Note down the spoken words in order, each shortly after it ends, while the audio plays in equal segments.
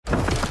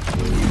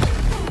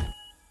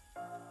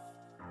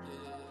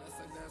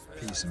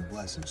Peace and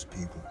blessings,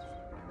 people.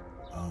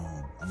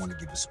 I want to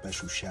give a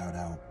special shout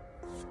out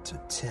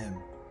to Tim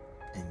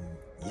and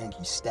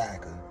Yankee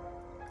Stacker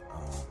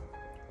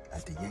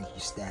at the Yankee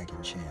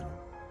Stacking channel.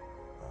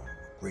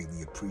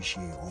 Greatly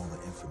appreciate all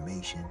the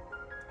information.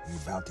 We're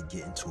about to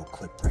get into a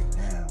clip right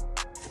now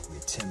where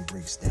Tim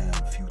breaks down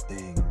a few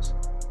things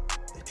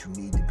that you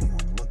need to be on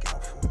the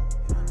lookout for. You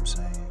know what I'm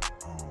saying?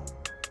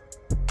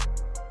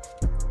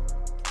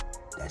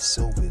 That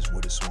silver is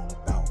what it's all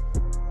about.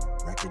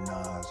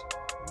 Recognize,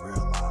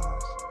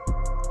 realize the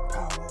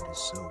power of the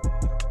silver.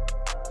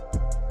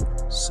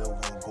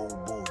 Silver and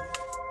gold bullion.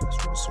 That's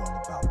what it's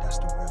all about. That's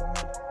the real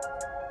money.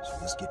 So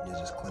let's get into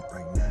this clip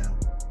right now.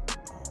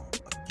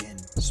 Again,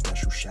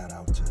 special shout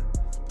out to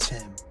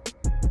Tim,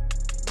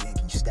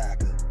 Yankee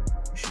Stacker.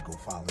 You should go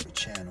follow the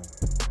channel.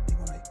 They're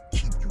gonna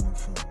keep you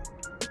informed.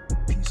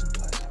 Peace and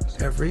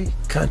blessings. Every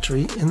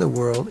country in the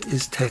world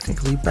is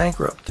technically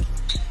bankrupt.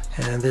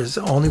 And there's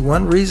only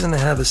one reason to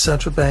have a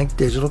central bank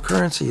digital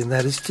currency, and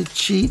that is to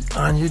cheat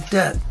on your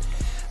debt.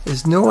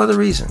 There's no other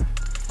reason.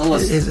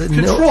 Unless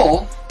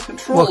control.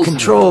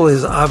 Control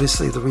is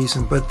obviously the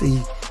reason, but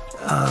the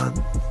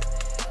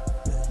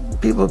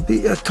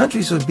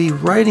countries would be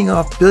writing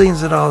off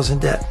billions of dollars in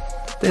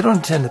debt. They don't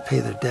intend to pay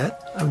their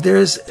debt.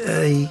 There's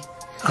a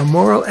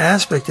moral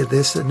aspect of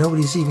this that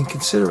nobody's even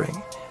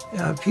considering.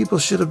 People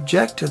should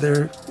object to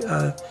their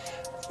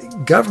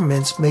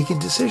governments making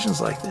decisions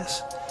like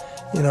this.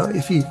 You know,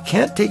 if you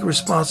can't take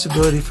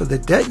responsibility for the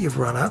debt you've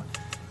run up,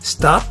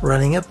 stop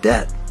running up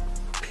debt.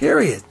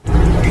 Period.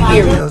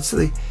 You know, it's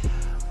the,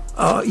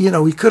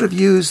 we could have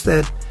used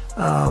that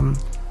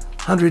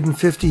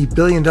 $150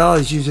 billion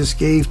you just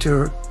gave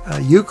to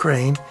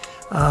Ukraine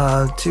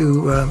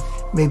to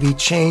maybe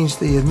change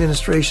the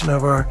administration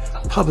of our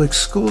public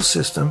school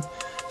system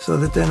so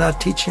that they're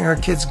not teaching our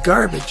kids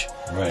garbage.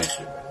 Right.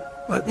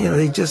 But, you know,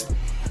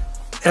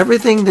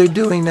 everything they're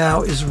doing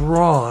now is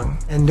wrong,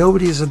 and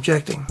nobody is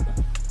objecting.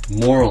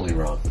 Morally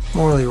wrong.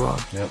 Morally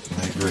wrong. Yep,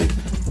 I agree.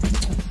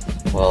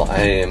 Well,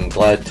 I am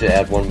glad to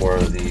add one more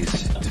of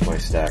these to my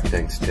stack.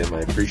 Thanks, Tim. I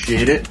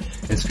appreciate it.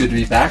 It's good to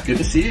be back. Good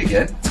to see you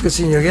again. It's good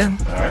seeing you again.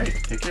 All right.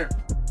 Take care.